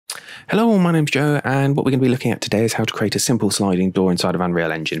Hello, my name's Joe, and what we're going to be looking at today is how to create a simple sliding door inside of Unreal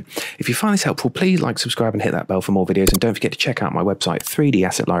Engine. If you find this helpful, please like, subscribe, and hit that bell for more videos. And don't forget to check out my website,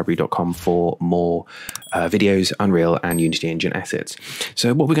 3dassetlibrary.com, for more videos, Unreal, and Unity Engine assets.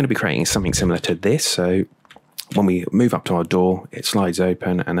 So what we're going to be creating is something similar to this. So when we move up to our door, it slides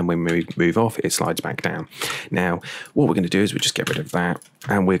open, and then when we move off, it slides back down. Now, what we're going to do is we just get rid of that,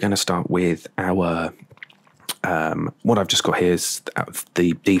 and we're going to start with our what I've just got here is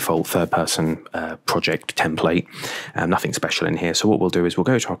the default third-person project template. Nothing special in here. So what we'll do is we'll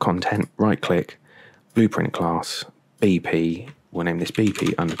go to our content, right-click, blueprint class, BP. We'll name this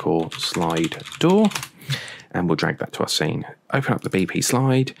BP _ slide door, and we'll drag that to our scene. Open up the BP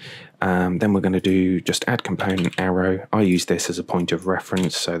slide. Then we're going to do just add component arrow. I use this as a point of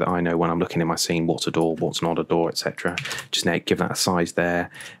reference so that I know when I'm looking in my scene what's a door, what's not a door, etc. Just give that a size there.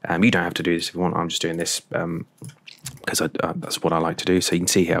 You don't have to do this if you want. I'm just doing this because that's what I like to do. So you can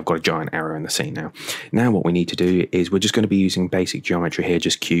see here I've got a giant arrow in the scene now. Now what we need to do is we're just going to be using basic geometry here,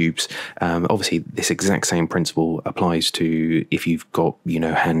 just cubes. Obviously this exact same principle applies to if you've got, you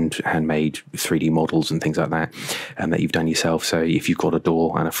know, handmade 3D models and things like that that you've done yourself. So if you've got a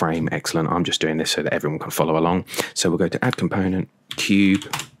door and a frame, excellent. I'm just doing this so that everyone can follow along. So we'll go to add component, cube,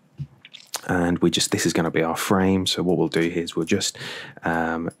 and this is going to be our frame. So what we'll do here is we'll just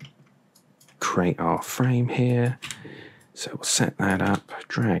create our frame here. So we'll set that up,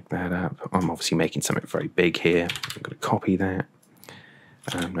 drag that up. I'm obviously making something very big here. I'm going to copy that.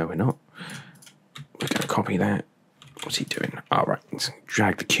 No, we're not. We're going to copy that. What's he doing? All right, let's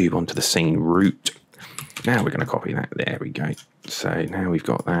drag the cube onto the scene root. Now we're going to copy that. There we go. So now we've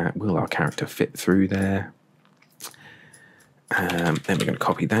got that. Will our character fit through there? Then we're going to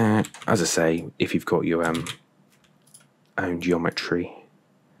copy that. As I say, if you've got your own geometry,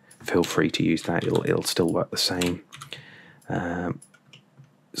 feel free to use that. It'll still work the same.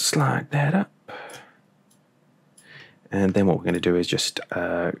 Slide that up. And then what we're going to do is just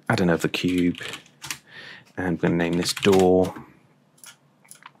add another cube. And we're going to name this door.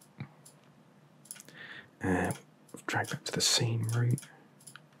 And drag that to the scene root.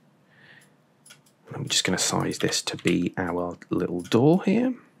 And I'm just going to size this to be our little door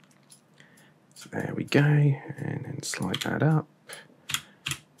here. So there we go. And then slide that up.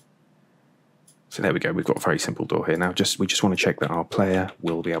 So there we go, we've got a very simple door here. Now we just want to check that our player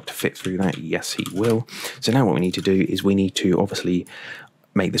will be able to fit through that. Yes, he will. So now what we need to do is we need to obviously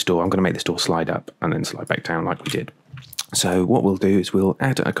make this door, I'm going to make this door slide up and then slide back down like we did. So what we'll do is we'll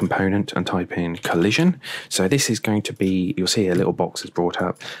add a component and type in collision. So this is going to be, you'll see a little box is brought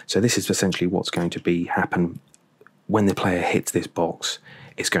up. So this is essentially what's going to happen when the player hits this box.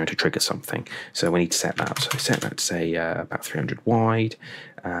 It's going to trigger something. So we need to set that up. So set that to say about 300 wide,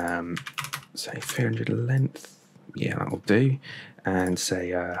 say 300 length. Yeah, that'll do. And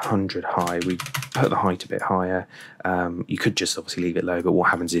say 100 high. We put the height a bit higher. You could just obviously leave it low, but what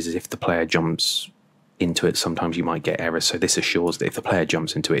happens is if the player jumps into it, sometimes you might get errors. So this assures that if the player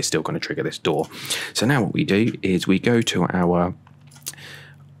jumps into it, it's still going to trigger this door. So now what we do is we go to our,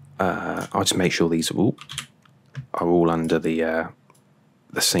 I'll just make sure these are all under the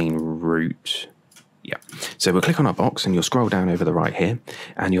scene root. Yeah. So we'll click on our box and you'll scroll down over the right here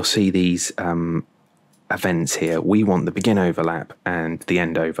and you'll see these events here. We want the begin overlap and the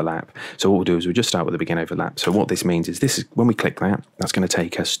end overlap. So what we'll do is we'll just start with the begin overlap. So what this means is when we click that, that's going to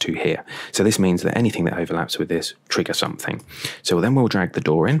take us to here. So this means that anything that overlaps with this trigger something. So then we'll drag the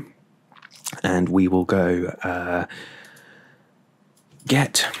door in and we will go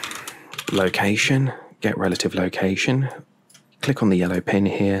get location, get relative location. Click on the yellow pin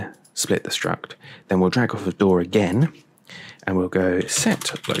here, split the struct. Then we'll drag off the door again, and we'll go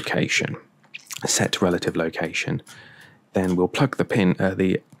set location, set relative location. Then we'll plug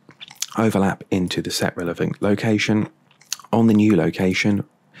the overlap into the set relevant location. On the new location,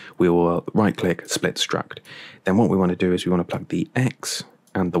 we will right-click, split struct. Then what we want to do is we want to plug the X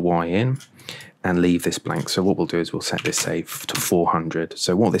and the Y in, and leave this blank. So what we'll do is we'll set this save to 400.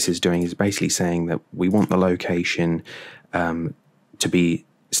 So what this is doing is basically saying that we want the location to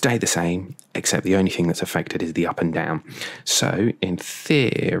stay the same, except the only thing that's affected is the up and down. So in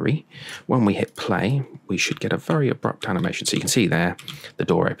theory, when we hit play, we should get a very abrupt animation. So you can see there, the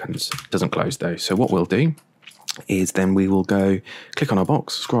door opens, doesn't close though. So what we'll do is then we will go click on our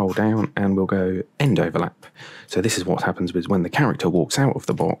box, scroll down, and we'll go end overlap. So this is what happens is when the character walks out of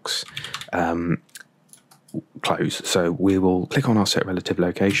the box, close. So we will click on our set relative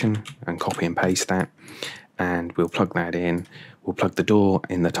location and copy and paste that, and we'll plug that in. We'll plug the door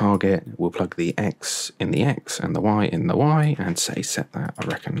in the target, we'll plug the X in the X and the Y in the Y, and say set that, I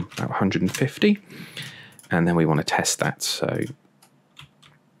reckon, about 150. And then we want to test that. So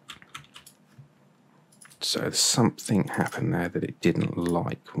So something happened there that it didn't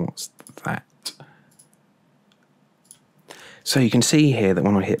like. What's that? So you can see here that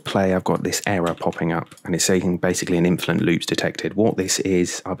when I hit play, I've got this error popping up, and it's saying basically an infinite loops detected. What this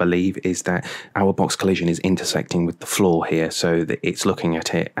is, I believe, is that our box collision is intersecting with the floor here, so that it's looking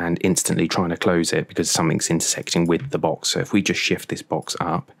at it and instantly trying to close it because something's intersecting with the box. So if we just shift this box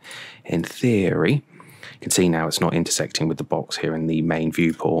up, in theory, you can see now it's not intersecting with the box here in the main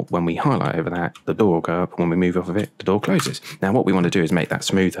viewport. When we highlight over that, the door will go up, and when we move off of it, the door closes. Now what we want to do is make that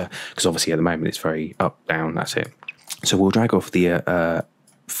smoother, because obviously at the moment it's very up, down, that's it. So we'll drag off the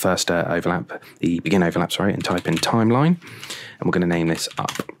first overlap, the begin overlap, sorry, and type in timeline, and we're going to name this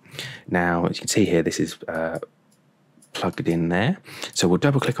up. Now, as you can see here, this is plugged in there. So we'll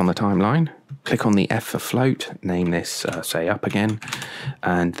double click on the timeline, click on the F for float, name this, say, up again,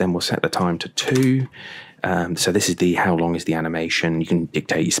 and then we'll set the time to 2. So this is the how long is the animation. You can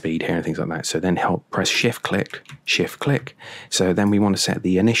dictate your speed here and things like that. So then press shift click. So then we want to set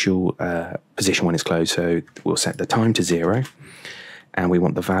the initial position when it's closed. So we'll set the time to 0, and we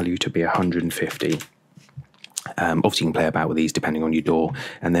want the value to be 150. Obviously you can play about with these depending on your door.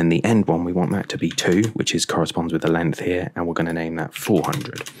 And then the end one, we want that to be 2, which corresponds with the length here, and we're going to name that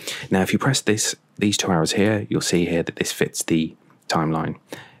 400. Now if you press these 2 arrows here, you'll see here that this fits the timeline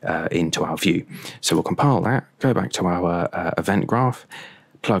into our view. So we'll compile that, go back to our event graph,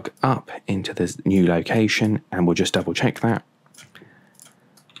 plug up into the new location, and we'll just double check that.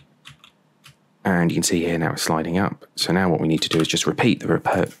 And you can see here now it's sliding up. So now what we need to do is just repeat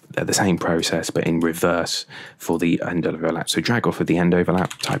the same process, but in reverse for the end overlap. So drag off of the end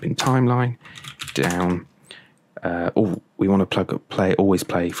overlap, type in timeline, down. We want to always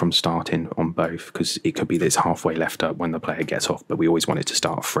play from starting on both, because it could be that it's halfway left up when the player gets off, but we always want it to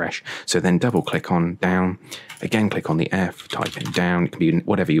start fresh. So then double click on down, again click on the F, type in down, it can be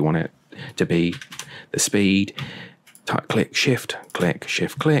whatever you want it to be, the speed, click, shift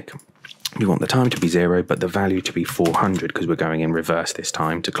click. We want the time to be 0, but the value to be 400 because we're going in reverse this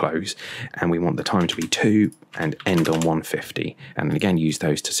time to close. And we want the time to be 2 and end on 150. And then again, use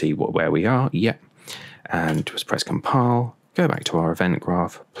those to see where we are. Yep. And just press compile, go back to our event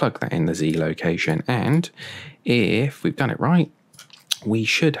graph, plug that in the Z location. And if we've done it right, we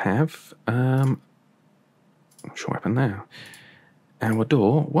should have, I'm not sure what happened there, our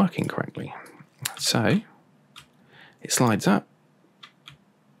door working correctly. So it slides up,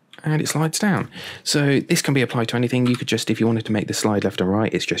 and it slides down. So this can be applied to anything. You could just, if you wanted to make the slide left or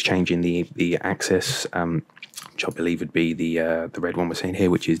right, it's just changing the axis, which I believe would be the red one we're seeing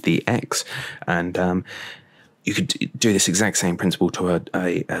here, which is the X. And you could do this exact same principle to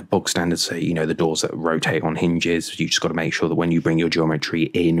a bog standard, say, you know, the doors that rotate on hinges. You just got to make sure that when you bring your geometry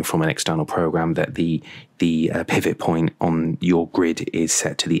in from an external program, that the pivot point on your grid is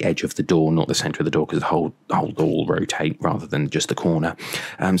set to the edge of the door, not the center of the door, because the whole door will rotate rather than just the corner.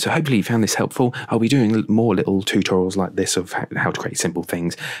 So hopefully you found this helpful. I'll be doing more little tutorials like this of how to create simple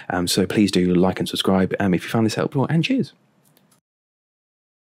things. So please do like and subscribe if you found this helpful, and cheers.